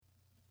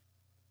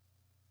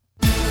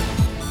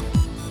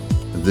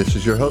This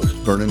is your host,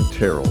 Vernon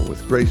Terrell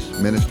with Grace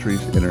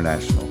Ministries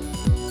International,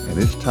 and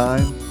it's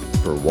time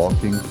for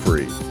Walking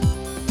Free.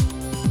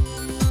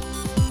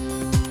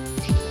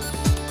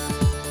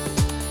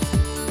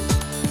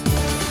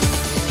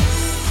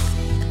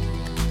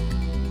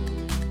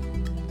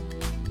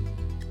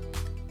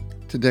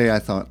 Today I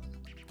thought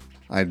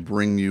I'd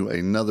bring you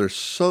another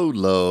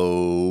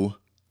solo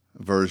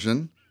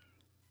version.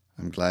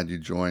 I'm glad you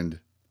joined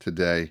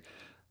today.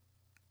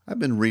 I've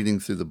been reading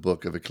through the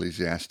book of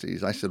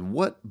Ecclesiastes. I said,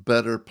 what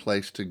better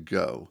place to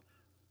go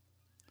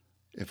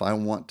if I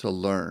want to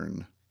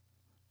learn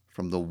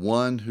from the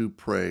one who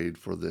prayed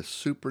for this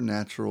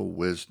supernatural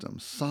wisdom,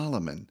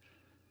 Solomon.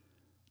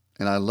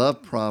 And I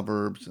love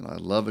Proverbs and I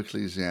love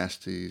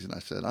Ecclesiastes. And I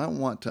said, I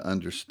want to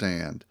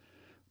understand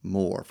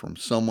more from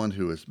someone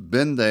who has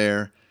been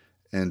there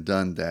and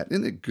done that.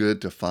 Isn't it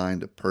good to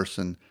find a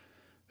person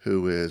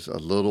who is a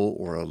little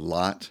or a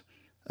lot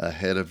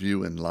ahead of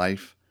you in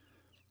life,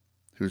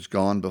 who's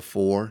gone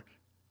before,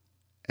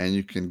 and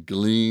you can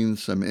glean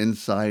some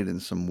insight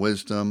and some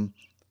wisdom,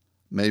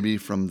 maybe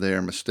from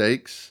their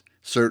mistakes,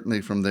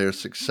 certainly from their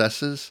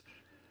successes,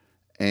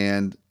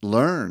 and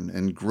learn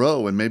and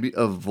grow and maybe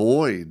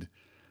avoid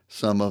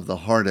some of the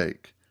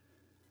heartache.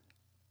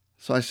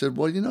 So I said,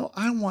 well,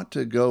 I want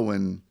to go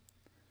and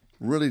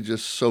really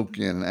just soak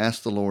in and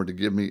ask the Lord to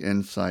give me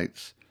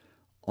insights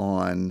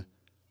from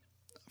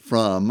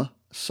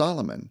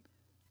Solomon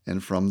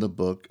and from the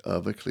book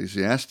of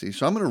Ecclesiastes.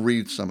 So I'm going to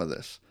read some of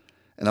this,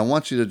 and I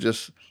want you to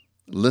just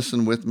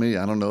listen with me.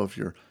 I don't know if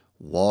you're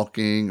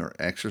walking or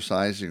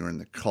exercising or in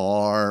the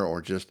car or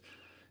just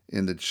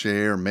in the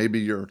chair. Maybe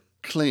you're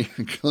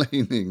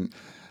cleaning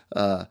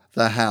the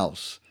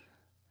house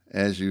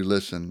as you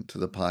listen to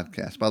the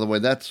podcast. By the way,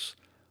 that's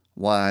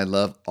why I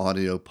love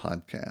audio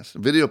podcasts.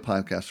 Video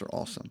podcasts are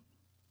awesome.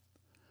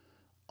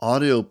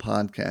 Audio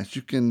podcasts,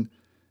 you can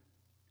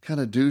kind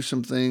of do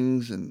some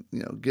things and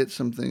get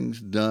some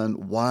things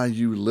done while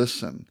you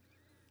listen.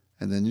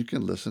 And then you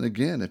can listen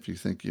again if you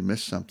think you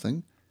missed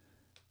something.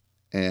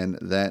 And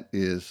that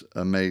is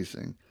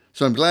amazing.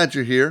 So I'm glad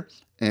you're here.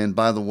 And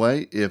by the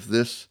way, if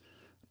this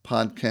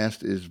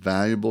podcast is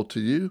valuable to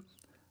you,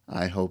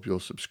 I hope you'll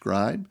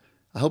subscribe.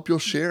 I hope you'll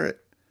share it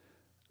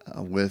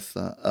with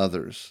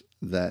others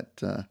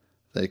that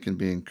they can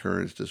be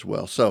encouraged as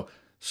well. So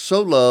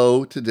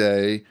solo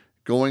today,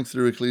 going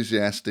through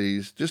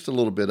Ecclesiastes, just a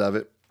little bit of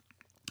it.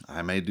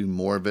 I may do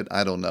more of it.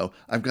 I don't know.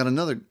 I've got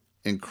another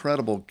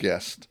incredible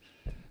guest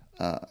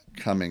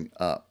coming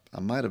up. I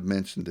might have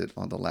mentioned it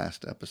on the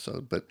last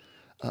episode, but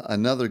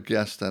another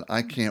guest that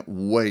I can't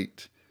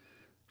wait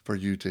for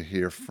you to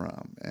hear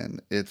from.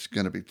 And it's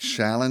going to be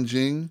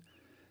challenging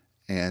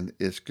and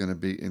it's going to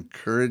be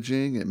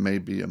encouraging. It may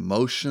be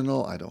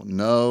emotional. I don't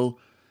know.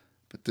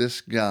 But this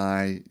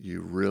guy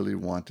you really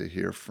want to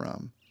hear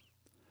from.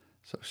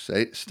 So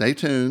stay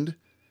tuned.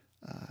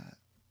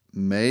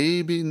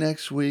 Maybe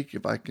next week,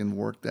 if I can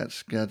work that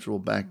schedule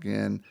back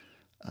in.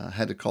 I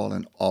had to call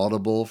an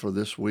audible for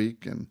this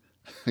week and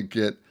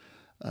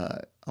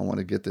I want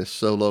to get this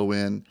solo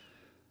in.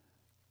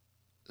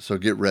 So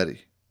get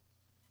ready.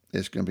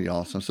 It's going to be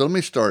awesome. So let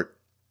me start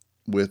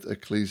with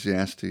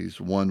Ecclesiastes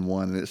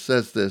 1:1. And it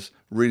says this,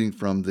 reading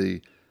from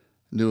the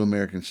New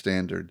American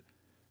Standard.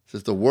 It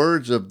says, the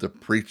words of the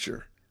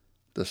preacher,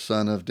 the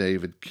son of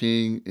David,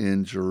 king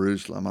in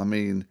Jerusalem. I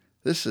mean,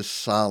 this is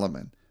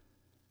Solomon.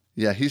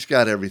 Yeah, he's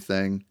got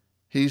everything.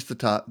 He's the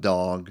top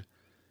dog.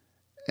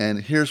 And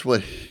here's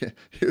what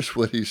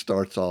he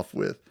starts off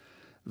with.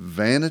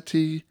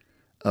 Vanity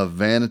of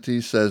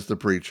vanities, says the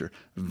preacher.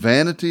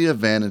 Vanity of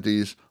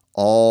vanities,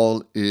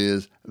 all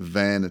is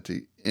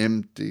vanity,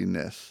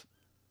 emptiness,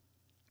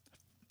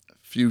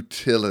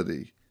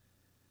 futility.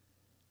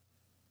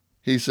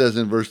 He says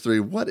in verse 3,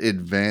 what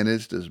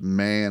advantage does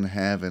man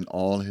have in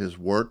all his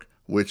work,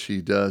 which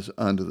he does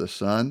under the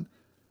sun?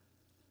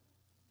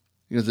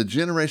 Because a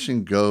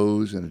generation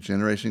goes and a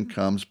generation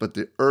comes, but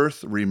the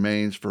earth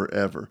remains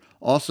forever.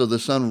 Also, the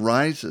sun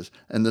rises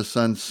and the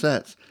sun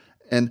sets,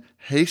 and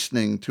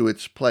hastening to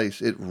its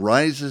place, it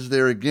rises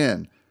there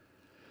again.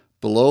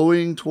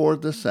 Blowing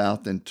toward the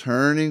south and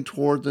turning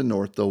toward the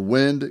north, the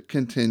wind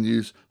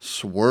continues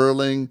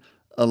swirling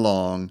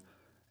along,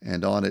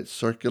 and on its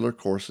circular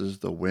courses,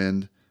 the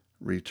wind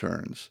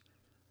returns.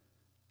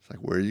 It's like,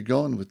 where are you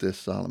going with this,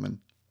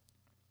 Solomon?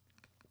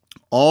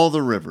 All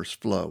the rivers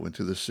flow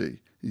into the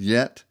sea.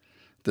 Yet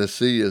the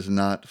sea is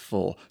not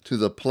full. To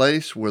the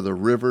place where the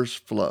rivers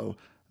flow,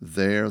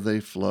 there they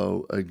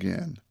flow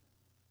again.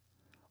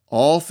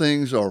 All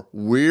things are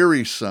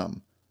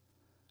wearisome.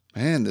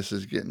 Man, this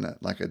is getting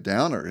like a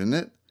downer, isn't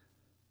it?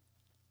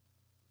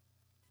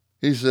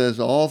 He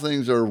says, all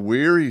things are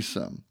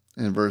wearisome.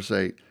 In verse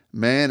 8,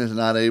 man is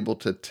not able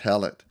to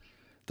tell it.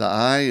 The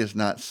eye is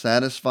not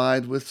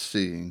satisfied with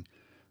seeing,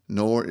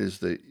 nor is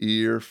the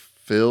ear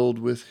filled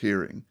with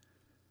hearing.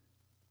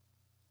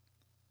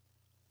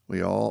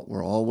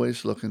 We're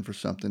always looking for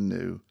something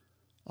new,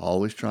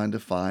 always trying to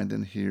find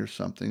and hear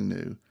something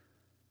new.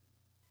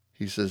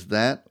 He says,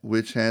 that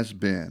which has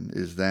been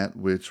is that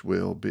which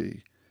will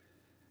be.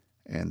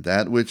 and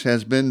that which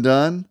has been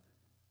done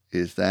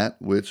is that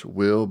which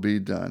will be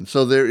done.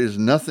 So there is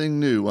nothing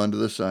new under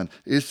the sun.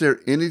 Is there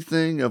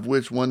anything of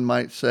which one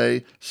might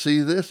say,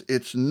 see this?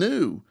 It's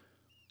new.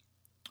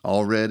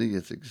 Already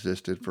it's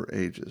existed for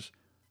ages,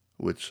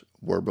 which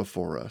were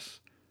before us.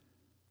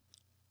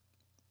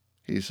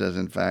 He says,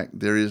 in fact,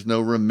 there is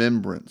no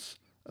remembrance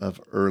of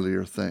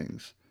earlier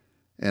things.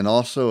 And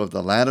also of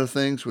the latter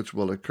things which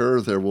will occur,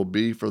 there will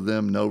be for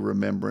them no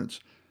remembrance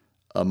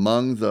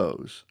among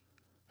those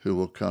who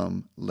will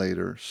come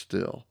later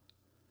still.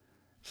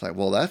 It's like,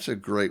 well, that's a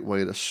great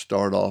way to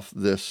start off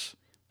this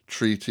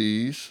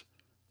treatise,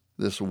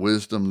 this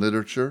wisdom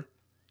literature.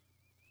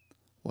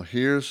 Well,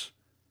 here's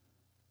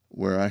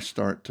where I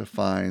start to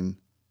find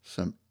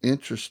some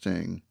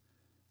interesting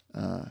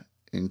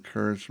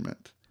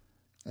encouragement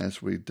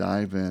as we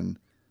dive in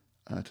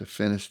to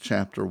finish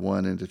chapter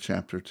 1 into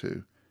chapter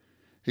 2.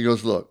 He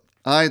goes, look,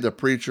 I, the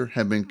preacher,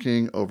 have been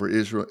king over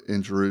Israel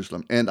in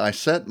Jerusalem, and I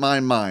set my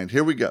mind,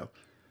 here we go.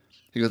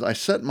 He goes, I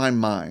set my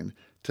mind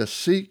to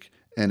seek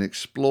and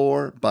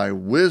explore by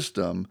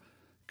wisdom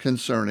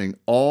concerning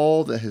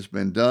all that has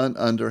been done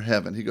under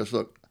heaven. He goes,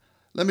 look,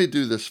 let me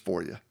do this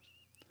for you.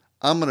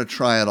 I'm going to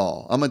try it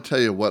all. I'm going to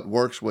tell you what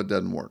works, what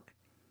doesn't work.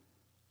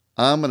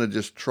 I'm going to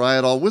just try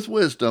it all with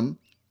wisdom.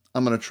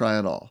 I'm going to try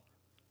it all.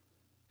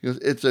 He goes,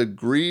 it's a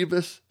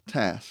grievous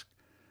task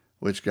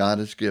which God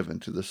has given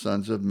to the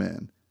sons of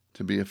men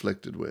to be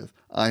afflicted with.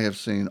 I have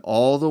seen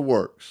all the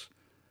works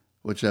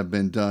which have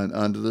been done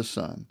under the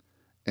sun,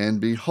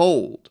 and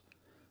behold,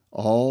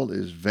 all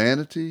is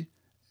vanity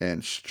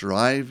and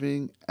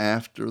striving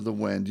after the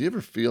wind. Do you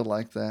ever feel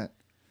like that?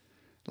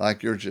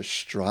 Like you're just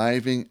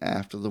striving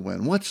after the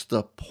wind. What's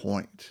the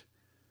point?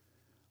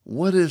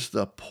 What is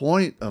the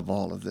point of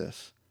all of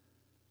this?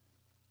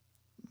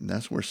 And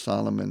that's where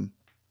Solomon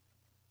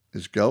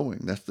is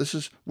going.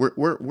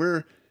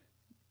 We're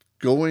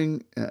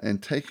going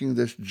and taking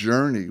this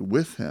journey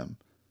with him.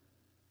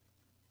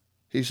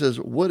 He says,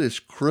 what is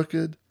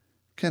crooked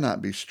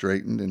cannot be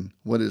straightened, and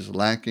what is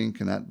lacking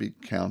cannot be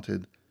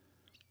counted.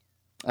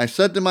 I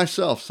said to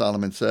myself,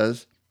 Solomon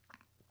says,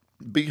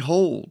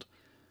 behold,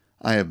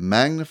 I have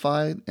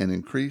magnified and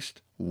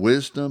increased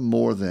wisdom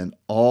more than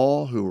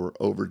all who were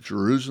over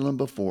Jerusalem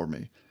before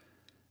me,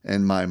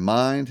 and my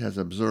mind has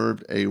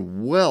observed a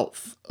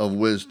wealth of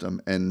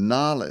wisdom and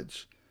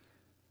knowledge.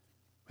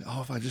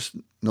 Oh, if I just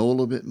know a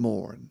little bit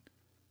more and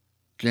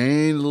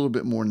gain a little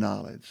bit more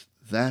knowledge,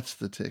 that's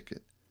the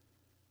ticket.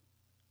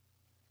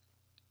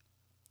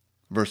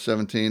 Verse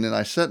 17, and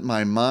I set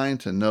my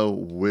mind to know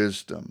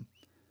wisdom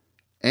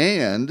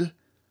and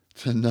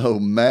to know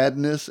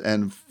madness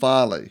and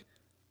folly.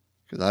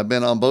 Because I've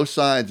been on both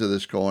sides of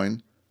this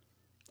coin.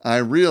 I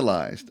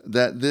realized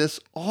that this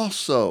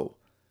also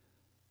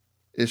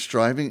is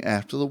striving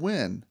after the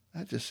wind.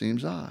 That just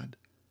seems odd.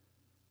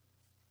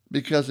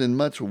 Because in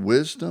much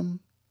wisdom,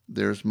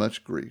 there's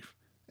much grief,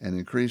 and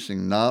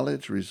increasing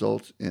knowledge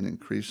results in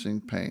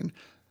increasing pain.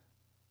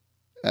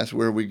 That's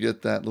where we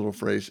get that little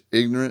phrase,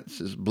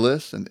 ignorance is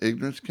bliss, and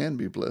ignorance can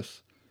be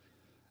bliss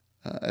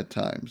at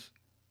times.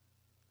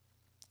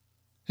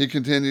 He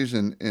continues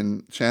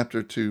in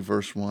chapter 2,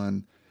 verse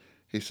 1.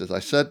 He says, I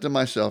said to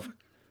myself,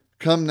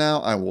 come now,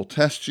 I will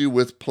test you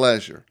with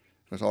pleasure.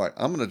 He goes, all right,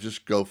 I'm going to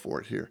just go for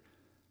it here.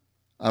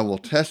 I will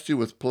test you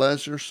with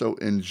pleasure, so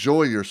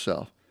enjoy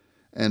yourself.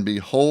 And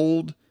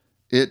behold,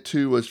 it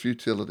too was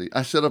futility.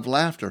 I said of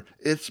laughter,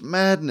 it's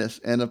madness,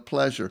 and of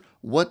pleasure,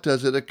 what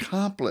does it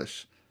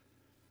accomplish?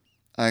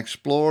 I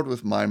explored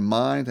with my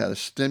mind how to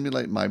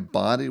stimulate my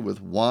body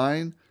with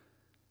wine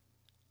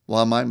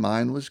while my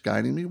mind was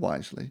guiding me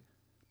wisely,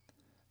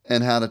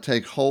 and how to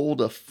take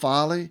hold of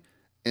folly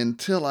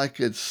until I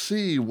could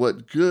see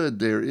what good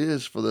there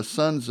is for the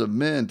sons of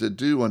men to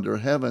do under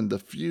heaven the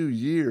few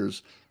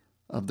years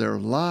of their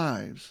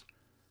lives.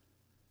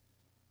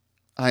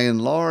 I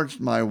enlarged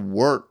my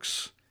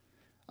works.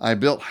 I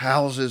built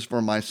houses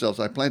for myself.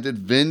 I planted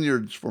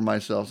vineyards for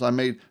myself. I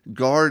made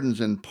gardens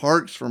and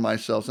parks for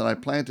myself, and I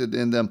planted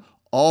in them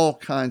all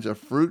kinds of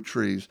fruit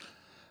trees.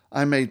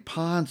 I made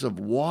ponds of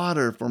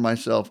water for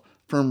myself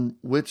from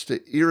which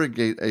to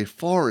irrigate a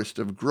forest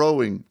of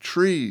growing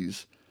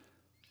trees.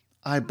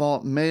 I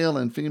bought male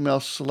and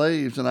female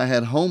slaves, and I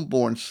had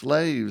homeborn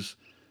slaves.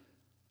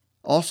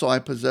 Also, I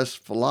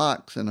possessed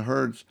flocks and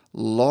herds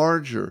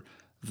larger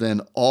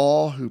than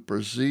all who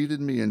preceded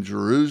me in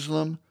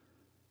Jerusalem.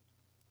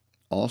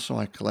 Also,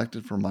 I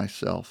collected for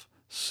myself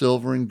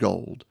silver and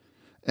gold,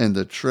 and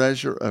the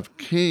treasure of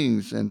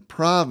kings and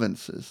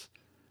provinces.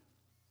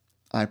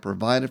 I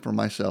provided for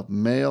myself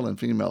male and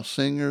female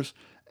singers,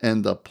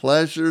 and the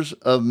pleasures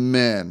of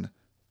men.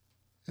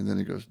 And then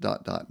he goes, ...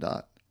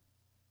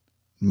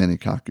 many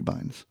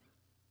concubines.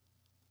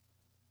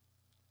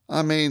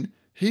 I mean,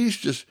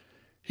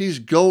 he's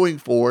going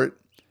for it.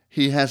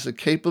 He has the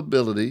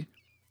capability.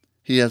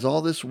 He has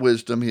all this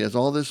wisdom. He has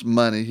all this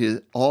money. He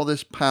has all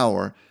this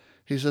power.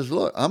 He says,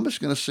 look, I'm just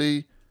going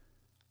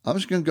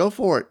to go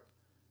for it.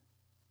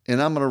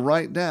 And I'm going to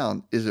write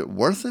down, is it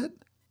worth it?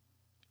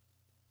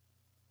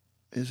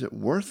 Is it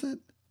worth it?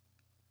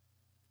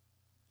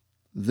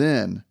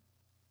 Then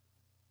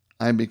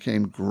I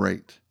became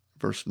great,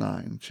 verse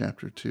 9,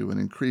 chapter 2, and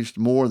increased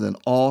more than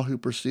all who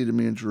preceded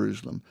me in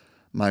Jerusalem.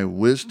 My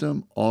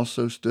wisdom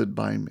also stood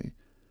by me.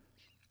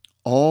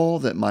 All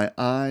that my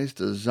eyes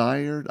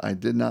desired, I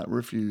did not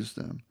refuse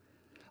them.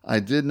 I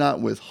did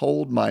not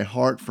withhold my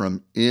heart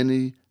from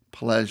any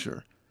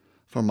pleasure,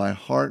 for my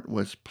heart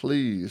was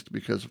pleased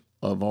because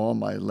of all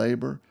my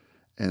labor,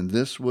 and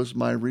this was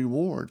my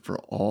reward for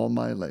all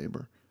my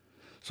labor.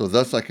 So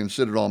thus I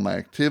considered all my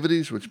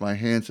activities which my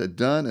hands had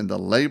done, and the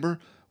labor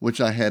which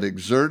I had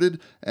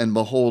exerted, and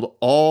behold,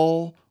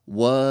 all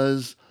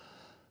was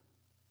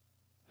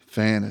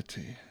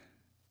vanity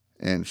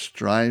and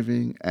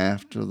striving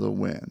after the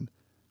wind,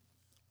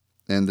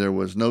 and there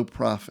was no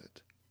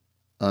profit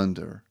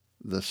under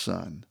the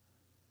sun.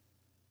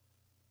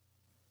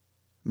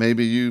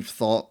 Maybe you've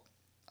thought,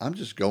 I'm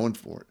just going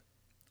for it.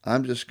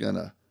 I'm just going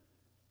to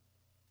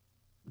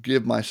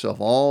give myself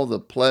all the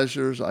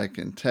pleasures I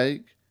can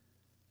take.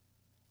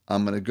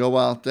 I'm going to go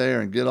out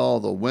there and get all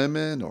the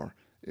women, or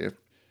if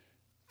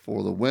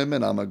for the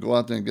women, I'm going to go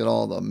out there and get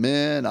all the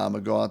men. I'm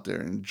going to go out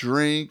there and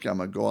drink. I'm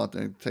going to go out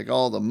there and take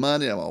all the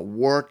money. I'm going to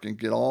work and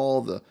get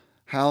all the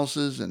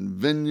houses and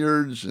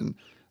vineyards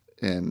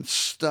and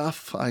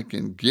stuff I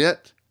can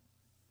get.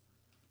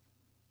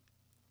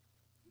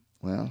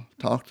 Well,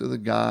 talk to the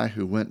guy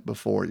who went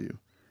before you.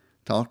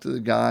 Talk to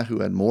the guy who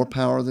had more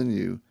power than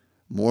you,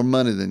 more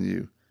money than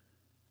you.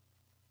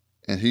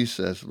 And he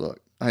says, look,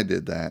 I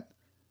did that.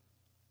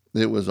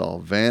 It was all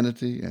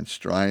vanity and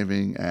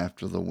striving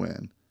after the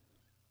wind.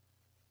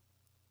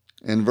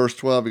 In verse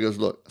 12, he goes,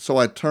 look, so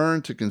I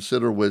turned to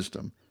consider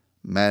wisdom,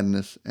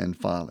 madness, and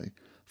folly.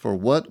 For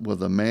what will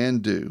the man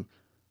do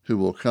who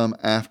will come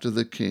after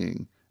the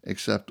king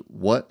except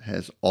what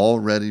has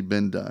already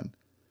been done?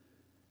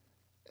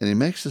 And he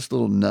makes this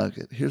little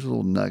nugget. Here's a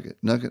little nugget.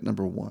 Nugget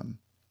number 1,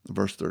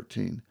 verse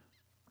 13.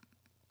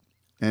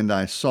 And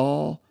I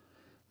saw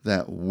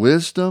that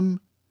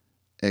wisdom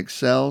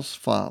excels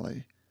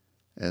folly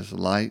as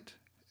light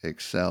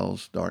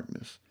excels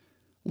darkness.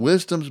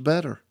 Wisdom's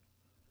better.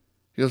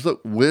 He goes,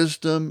 look,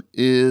 wisdom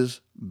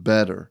is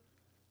better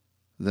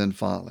than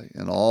folly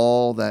and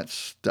all that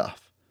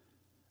stuff.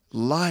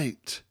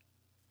 Light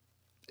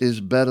is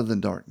better than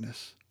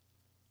darkness.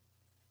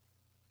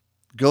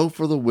 Go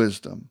for the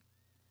wisdom.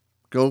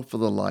 Go for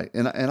the light.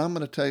 And I'm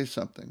going to tell you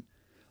something.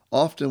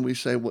 Often we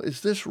say, well,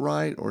 is this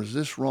right or is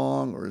this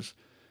wrong? Or is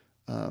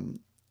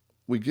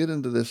we get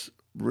into this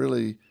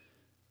really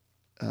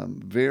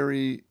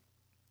very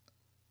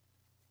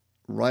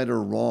right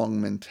or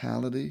wrong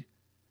mentality.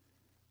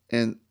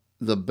 And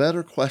the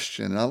better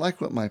question, and I like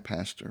what my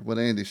pastor, what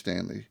Andy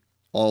Stanley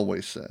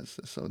always says,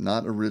 so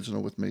not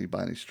original with me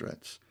by any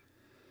stretch,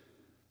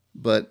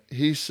 but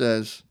he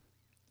says,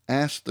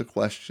 ask the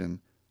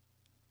question,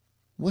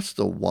 what's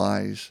the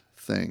wise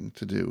thing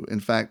to do? In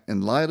fact,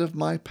 in light of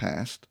my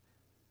past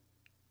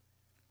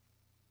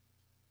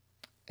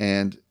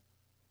and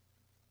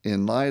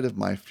in light of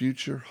my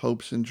future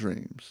hopes and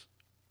dreams,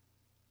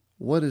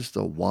 what is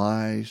the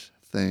wise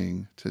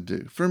thing to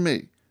do? For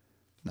me,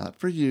 not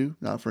for you,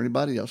 not for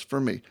anybody else, for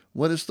me.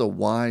 What is the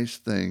wise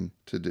thing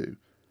to do?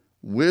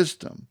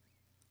 Wisdom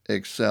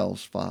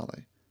excels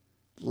folly.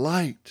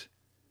 Light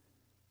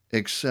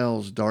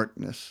excels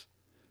darkness.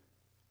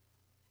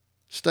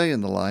 Stay in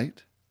the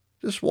light.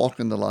 Just walk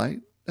in the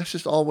light. That's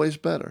just always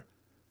better.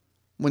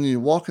 When you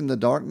walk in the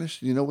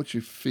darkness, you know what you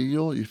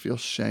feel? You feel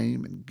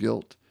shame and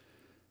guilt.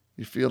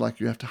 You feel like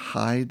you have to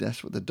hide.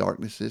 That's what the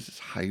darkness is. It's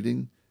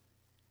hiding.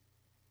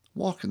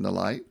 Walk in the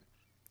light.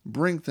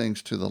 Bring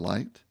things to the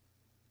light.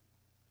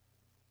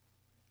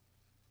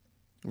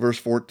 Verse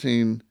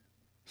 14,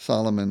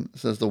 Solomon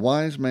says, the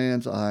wise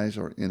man's eyes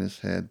are in his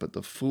head, but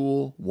the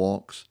fool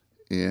walks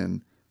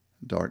in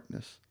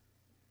darkness.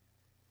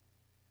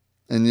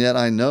 And yet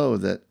I know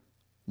that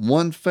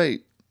one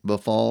fate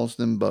befalls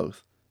them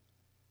both.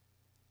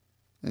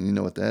 And you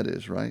know what that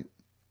is, right?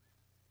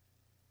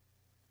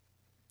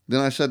 Then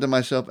I said to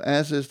myself,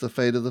 as is the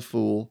fate of the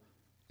fool,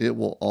 it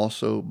will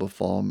also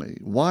befall me.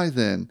 Why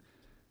then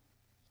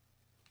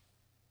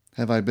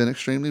have I been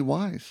extremely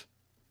wise?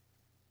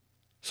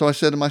 So I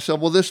said to myself,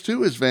 well, this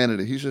too is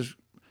vanity.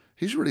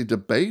 He's really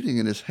debating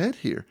in his head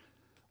here.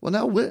 Well,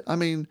 now,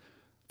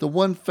 the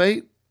one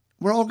fate,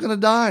 we're all going to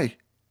die.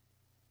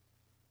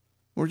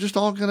 We're just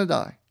all going to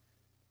die.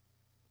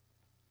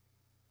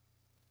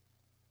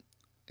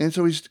 And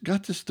so he's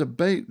got this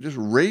debate just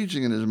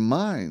raging in his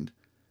mind.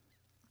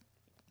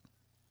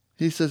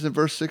 He says in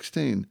verse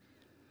 16,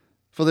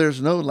 for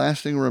there's no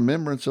lasting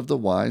remembrance of the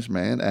wise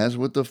man as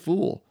with the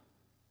fool.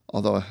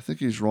 Although I think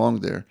he's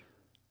wrong there.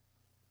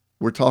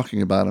 We're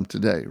talking about him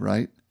today,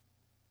 right?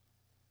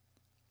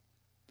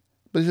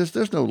 But he says,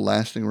 there's no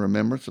lasting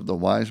remembrance of the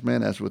wise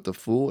man as with the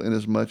fool,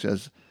 inasmuch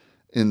as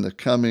in the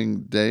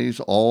coming days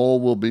all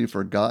will be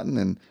forgotten,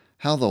 and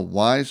how the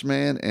wise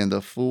man and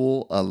the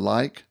fool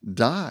alike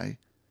die.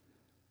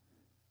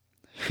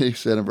 He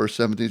said in verse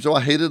 17, so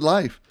I hated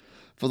life,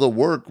 for the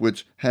work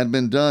which had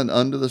been done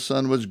under the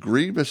sun was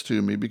grievous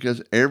to me,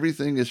 because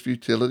everything is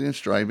futility and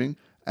striving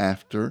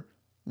after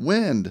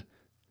Wind.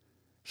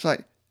 It's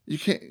like, you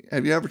can't,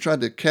 have you ever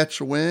tried to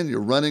catch wind? You're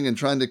running and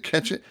trying to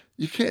catch it.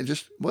 You can't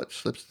just,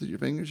 slips through your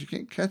fingers? You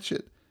can't catch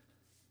it.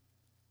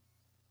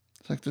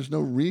 It's like there's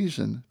no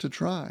reason to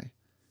try.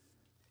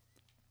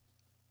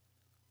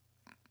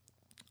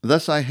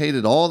 Thus I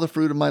hated all the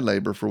fruit of my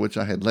labor for which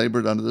I had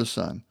labored under the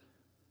sun.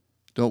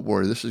 Don't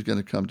worry, this is going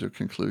to come to a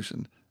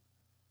conclusion.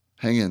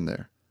 Hang in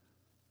there.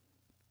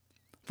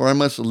 For I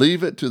must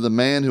leave it to the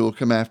man who will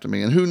come after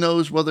me, and who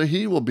knows whether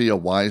he will be a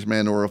wise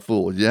man or a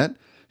fool. Yet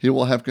he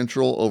will have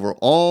control over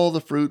all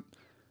the fruit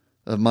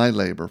of my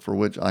labor, for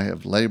which I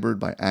have labored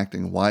by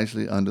acting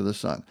wisely under the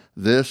sun.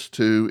 This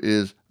too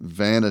is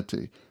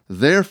vanity.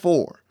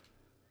 Therefore,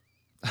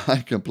 I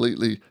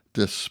completely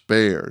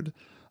despaired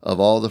of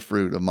all the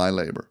fruit of my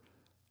labor,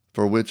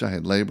 for which I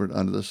had labored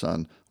under the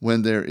sun.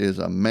 When there is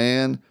a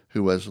man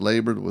who has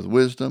labored with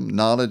wisdom,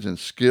 knowledge, and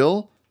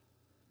skill,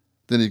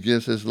 then he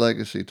gives his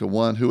legacy to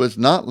one who has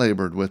not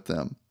labored with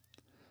them.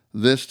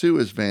 This too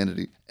is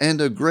vanity,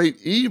 and a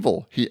great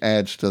evil, he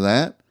adds to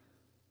that.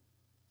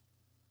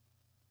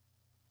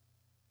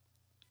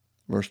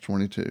 Verse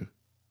 22.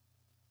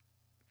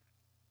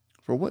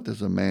 For what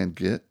does a man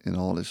get in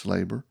all his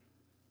labor,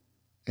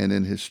 and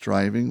in his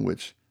striving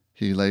which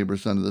he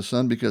labors under the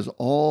sun? Because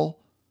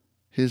all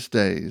his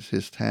days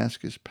his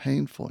task is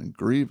painful and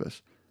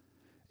grievous.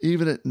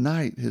 Even at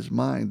night his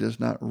mind does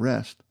not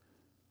rest.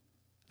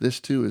 This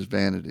too is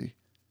vanity.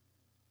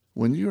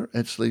 When you're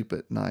at sleep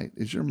at night,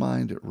 is your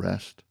mind at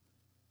rest?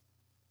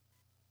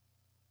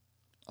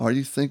 Are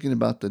you thinking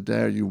about the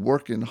day? Are you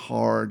working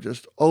hard,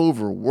 just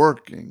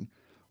overworking,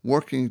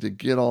 working to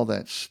get all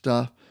that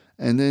stuff?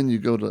 And then you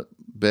go to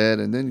bed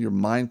and then your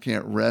mind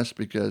can't rest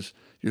because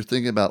you're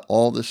thinking about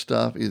all this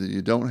stuff either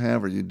you don't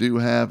have or you do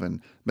have,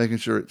 and making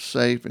sure it's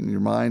safe, and your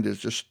mind is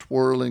just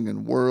twirling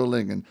and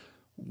whirling and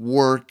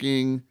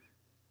working.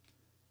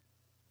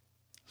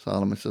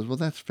 Solomon says, well,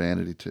 that's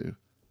vanity too.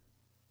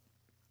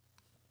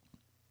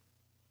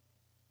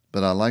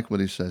 But I like what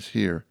he says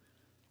here.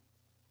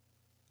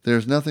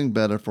 There's nothing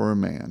better for a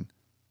man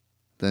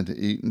than to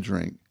eat and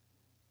drink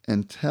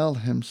and tell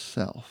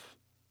himself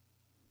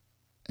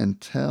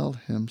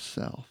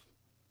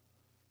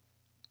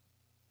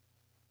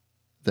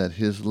that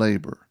his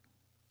labor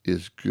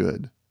is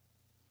good.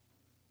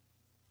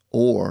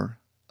 Or,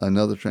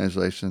 another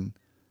translation,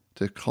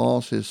 to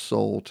cause his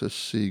soul to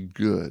see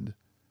good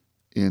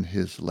in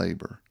his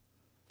labor.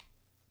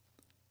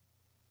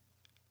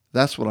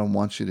 That's what I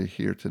want you to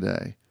hear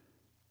today.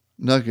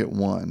 Nugget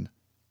 1.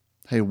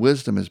 Hey,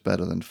 wisdom is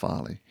better than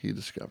folly, he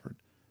discovered.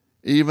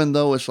 Even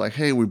though it's like,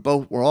 hey,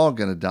 we're all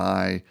going to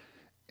die.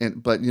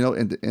 But,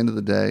 at the end of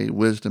the day,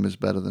 wisdom is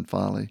better than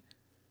folly.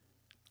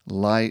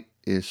 Light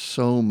is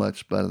so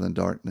much better than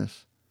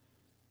darkness.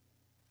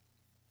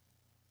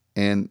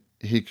 And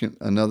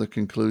another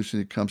conclusion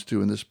he comes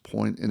to in this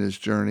point in his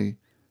journey,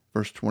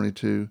 verse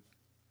 22.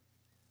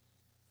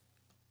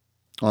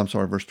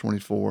 Verse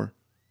 24.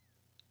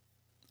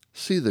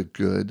 See the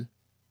good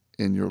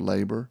in your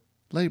labor.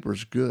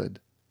 Labor's good.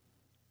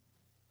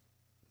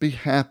 Be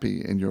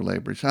happy in your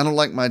labor. I don't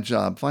like my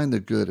job. Find the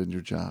good in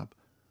your job.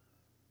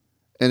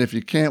 And if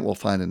you can't, we'll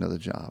find another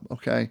job,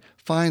 okay?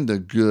 Find the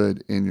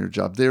good in your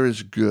job. There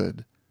is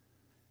good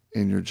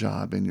in your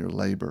job, in your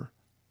labor.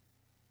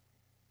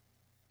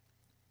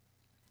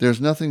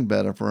 There's nothing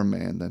better for a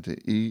man than to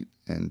eat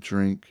and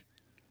drink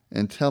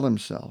and tell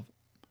himself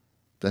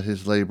that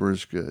his labor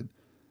is good.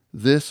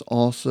 This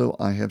also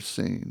I have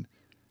seen,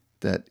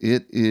 that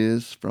it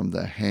is from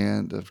the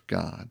hand of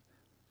God.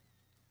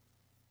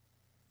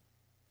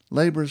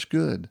 Labor is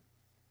good.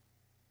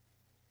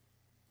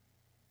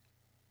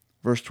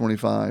 Verse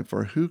 25,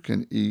 for who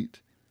can eat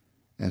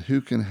and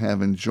who can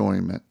have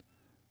enjoyment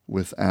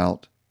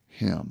without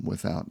him,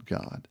 without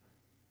God?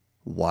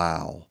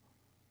 Wow.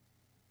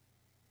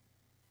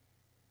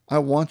 I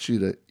want you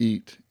to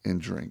eat and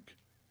drink.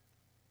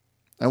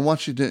 I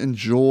want you to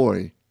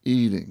enjoy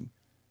eating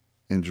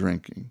and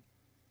drinking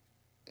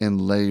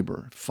and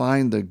labor.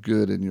 Find the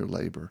good in your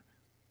labor.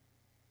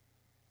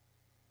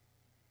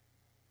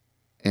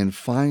 And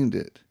find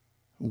it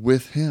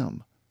with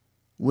him,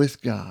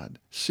 with God.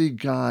 See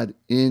God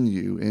in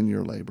you, in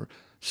your labor.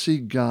 See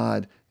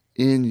God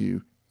in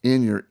you,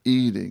 in your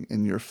eating,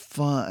 in your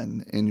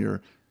fun, in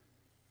your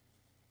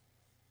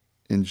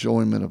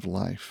enjoyment of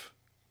life.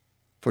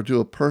 For to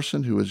a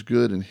person who is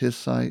good in his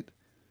sight,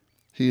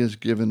 he has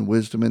given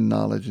wisdom and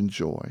knowledge and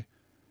joy,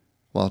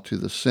 while to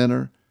the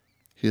sinner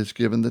he has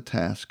given the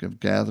task of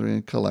gathering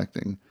and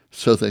collecting,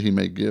 so that he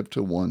may give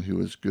to one who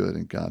is good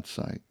in God's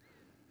sight.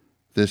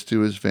 This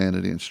too is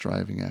vanity and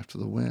striving after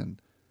the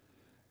wind.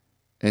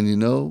 And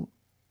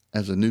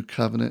as a new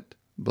covenant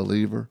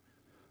believer,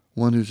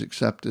 one who's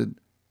accepted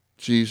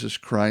Jesus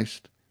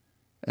Christ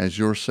as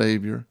your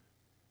Savior,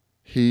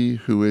 he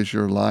who is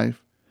your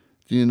life,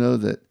 do you know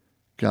that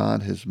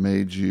God has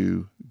made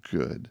you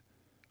good,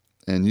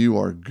 and you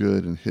are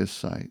good in his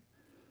sight?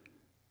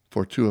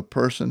 For to a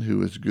person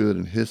who is good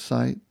in his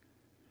sight,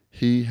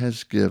 he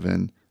has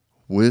given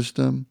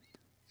wisdom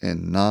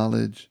and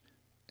knowledge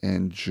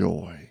and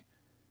joy.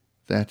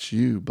 That's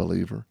you,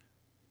 believer.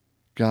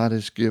 God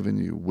has given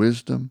you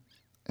wisdom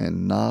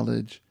and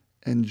knowledge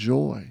and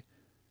joy.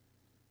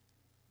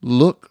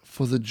 Look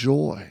for the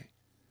joy.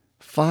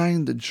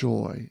 Find the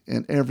joy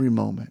in every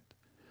moment.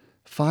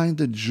 Find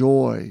the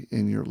joy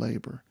in your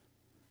labor.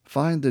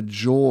 Find the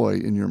joy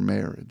in your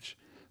marriage.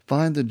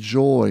 Find the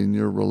joy in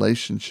your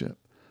relationship.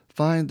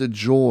 Find the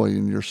joy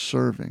in your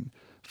serving.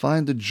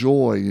 Find the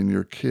joy in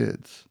your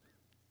kids.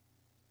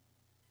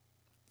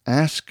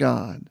 Ask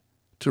God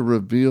to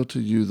reveal to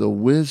you the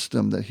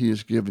wisdom that he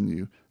has given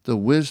you, the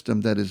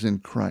wisdom that is in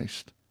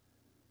Christ.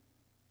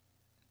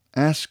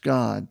 Ask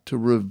God to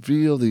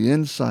reveal the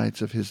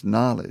insights of his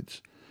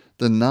knowledge,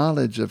 the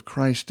knowledge of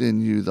Christ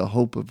in you, the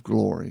hope of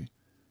glory.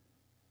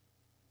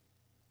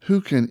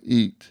 Who can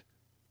eat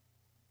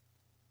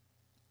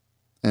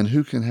and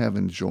who can have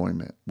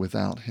enjoyment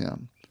without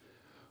him?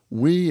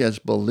 We as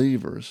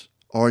believers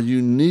are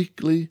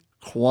uniquely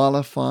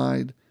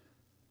qualified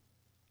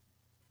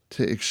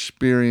to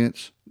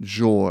experience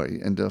joy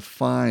and to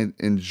find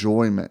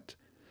enjoyment.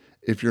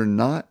 If you're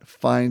not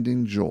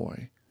finding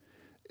joy,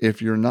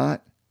 if you're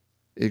not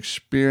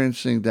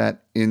experiencing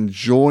that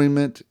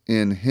enjoyment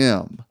in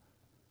him,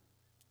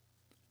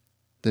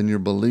 then you're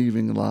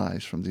believing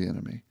lies from the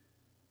enemy.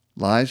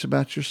 Lies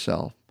about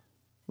yourself,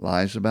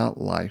 lies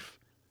about life,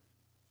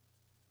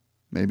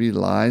 maybe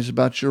lies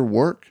about your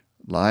work,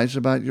 lies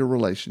about your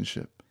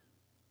relationship.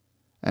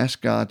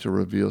 Ask God to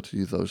reveal to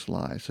you those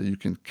lies so you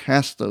can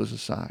cast those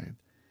aside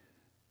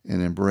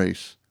and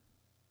embrace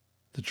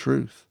the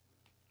truth.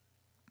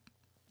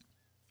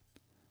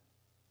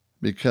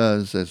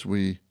 Because as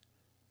we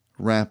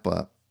wrap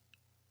up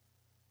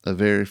a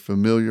very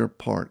familiar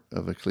part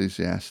of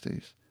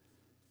Ecclesiastes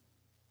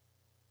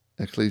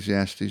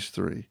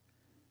 3,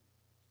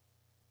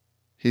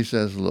 he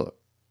says, look,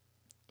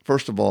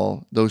 first of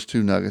all, those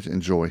two nuggets,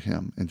 enjoy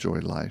him, enjoy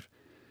life.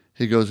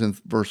 He goes in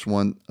verse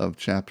 1 of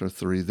chapter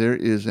 3, there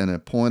is an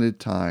appointed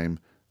time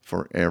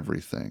for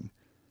everything,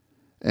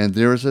 and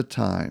there is a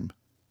time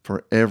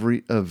for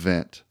every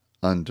event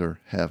under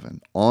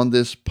heaven. On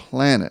this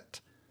planet,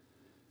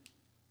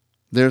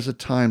 there's a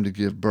time to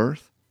give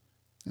birth,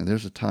 and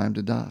there's a time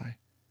to die.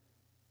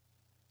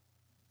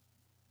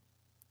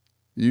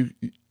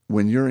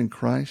 When you're in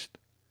Christ,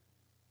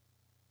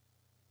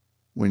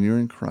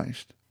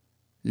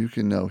 you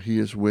can know he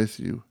is with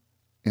you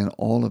in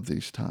all of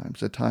these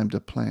times, a time to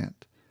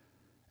plant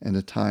and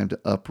a time to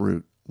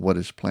uproot what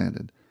is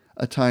planted,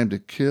 a time to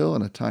kill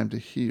and a time to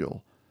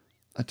heal,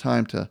 a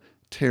time to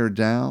tear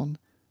down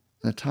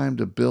and a time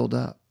to build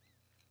up.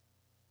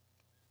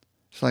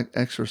 It's like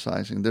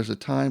exercising. There's a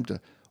time to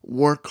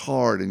work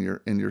hard and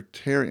you're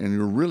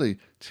really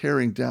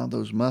tearing down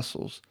those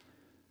muscles.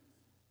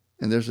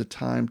 And there's a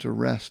time to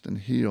rest and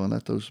heal and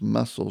let those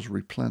muscles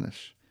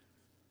replenish.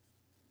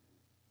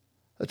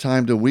 A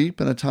time to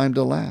weep and a time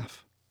to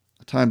laugh.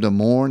 A time to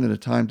mourn and a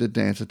time to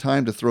dance. A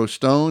time to throw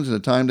stones and a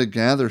time to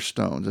gather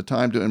stones. A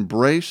time to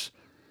embrace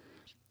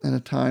and a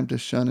time to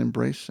shun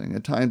embracing. A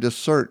time to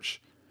search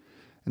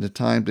and a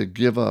time to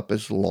give up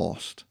as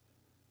lost.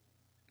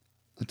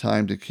 A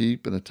time to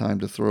keep and a time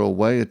to throw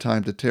away. A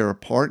time to tear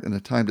apart and a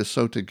time to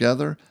sew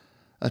together.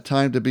 A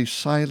time to be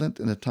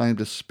silent and a time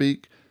to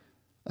speak.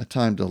 A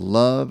time to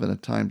love and a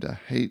time to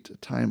hate. A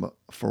time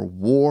for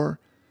war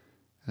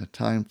and a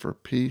time for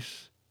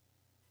peace.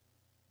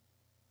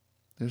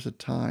 There's a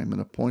time, an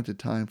appointed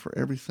time for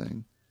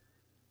everything.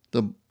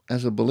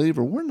 As a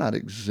believer, we're not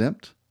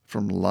exempt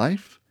from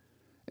life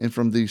and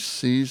from these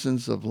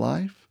seasons of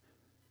life.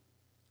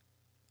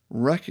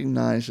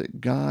 Recognize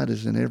that God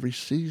is in every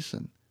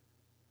season.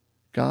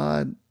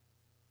 God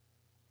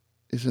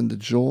is in the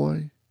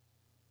joy,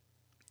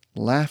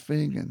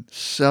 laughing and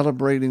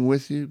celebrating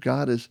with you.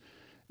 God is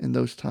in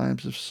those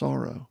times of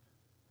sorrow,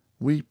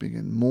 weeping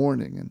and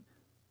mourning and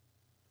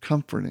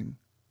comforting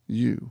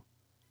you.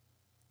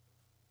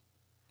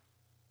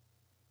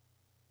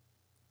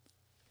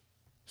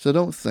 So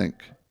don't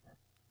think,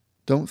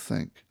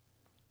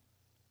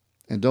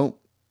 and don't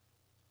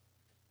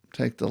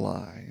take the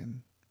lie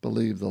and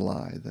believe the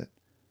lie that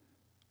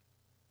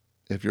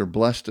if you're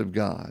blessed of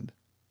God,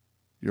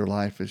 your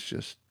life is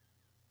just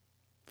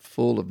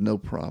full of no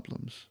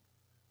problems.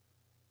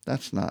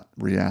 That's not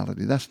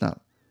reality. That's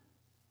not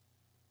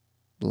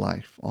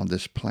life on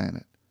this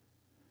planet.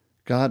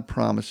 God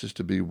promises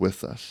to be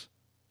with us.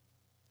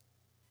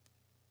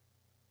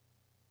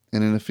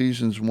 And in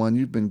Ephesians 1,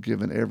 you've been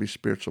given every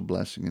spiritual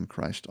blessing in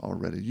Christ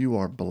already. You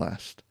are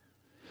blessed.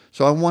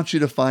 So I want you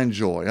to find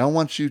joy. I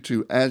want you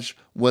to, as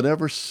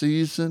whatever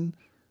season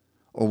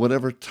or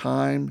whatever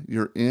time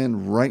you're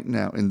in right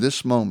now, in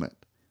this moment.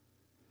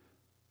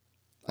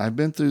 I've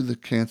been through the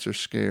cancer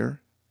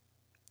scare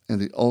and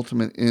the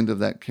ultimate end of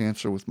that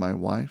cancer with my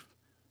wife.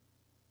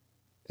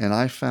 And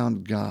I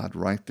found God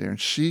right there.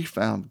 And she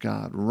found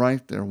God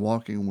right there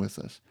walking with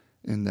us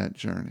in that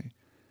journey.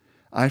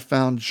 I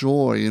found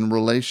joy in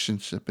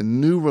relationship,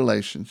 in new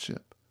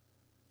relationship.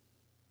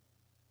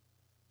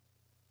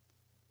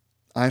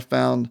 I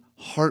found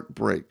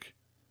heartbreak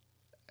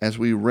as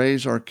we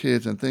raise our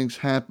kids and things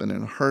happen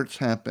and hurts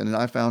happen, and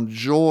I found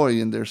joy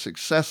in their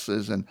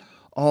successes and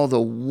all the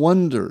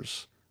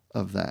wonders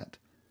of that.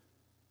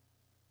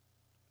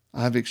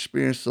 I've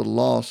experienced the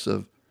loss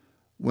of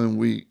when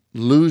we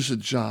lose a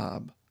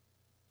job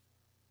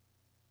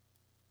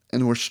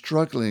and we're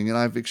struggling, and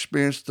I've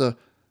experienced the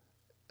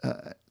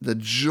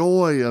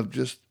joy of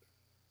just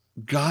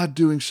God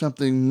doing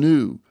something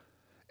new.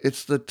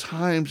 It's the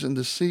times and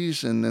the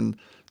season, and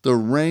the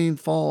rain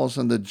falls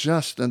on the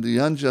just and the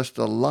unjust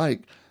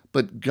alike,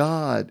 but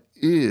God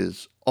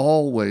is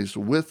always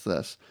with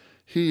us.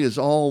 He is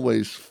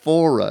always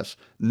for us,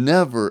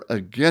 never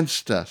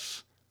against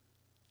us.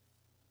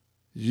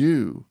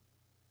 You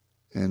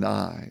and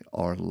I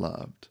are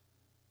loved,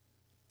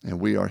 and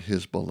we are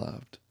His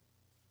beloved.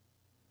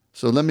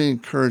 So let me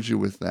encourage you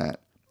with that.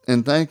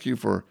 And thank you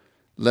for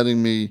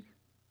letting me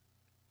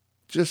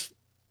just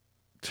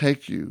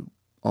take you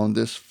on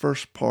this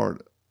first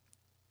part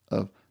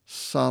of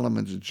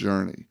Solomon's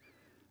journey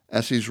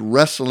as he's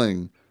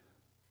wrestling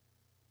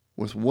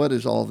with what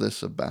is all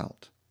this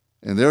about.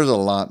 And there's a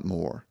lot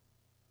more.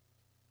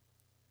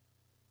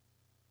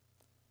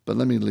 But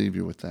let me leave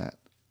you with that.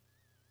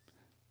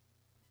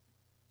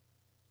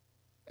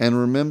 And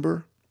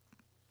remember,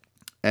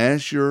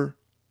 as you're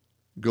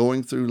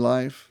going through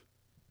life,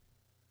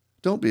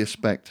 don't be a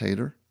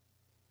spectator.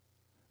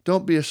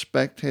 Don't be a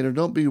spectator.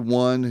 Don't be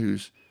one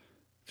who's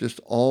just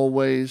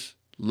always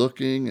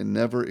looking and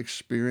never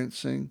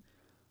experiencing,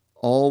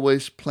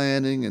 always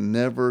planning and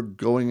never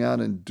going out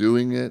and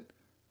doing it,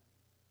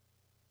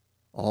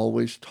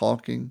 always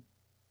talking,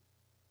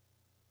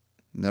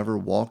 never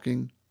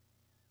walking.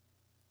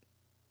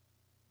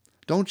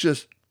 Don't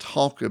just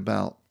talk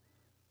about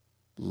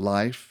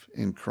life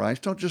in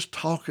Christ. Don't just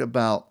talk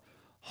about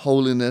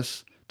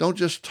holiness. Don't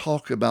just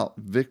talk about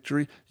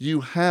victory.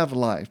 You have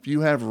life.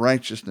 You have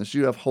righteousness.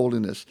 You have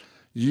holiness.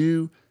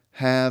 You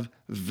have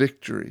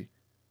victory.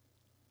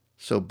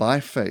 So by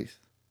faith,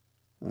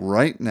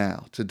 right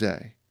now,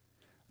 today,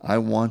 I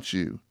want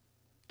you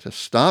to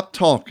stop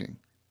talking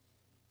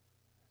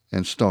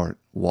and start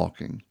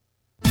walking.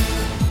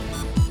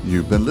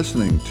 You've been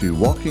listening to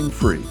Walking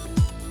Free,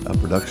 a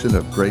production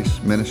of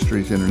Grace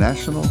Ministries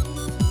International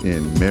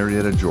in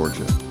Marietta,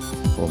 Georgia.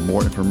 For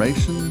more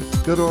information,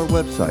 go to our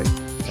website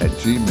at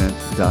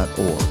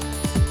gmint.org.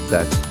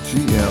 That's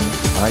gmint.org.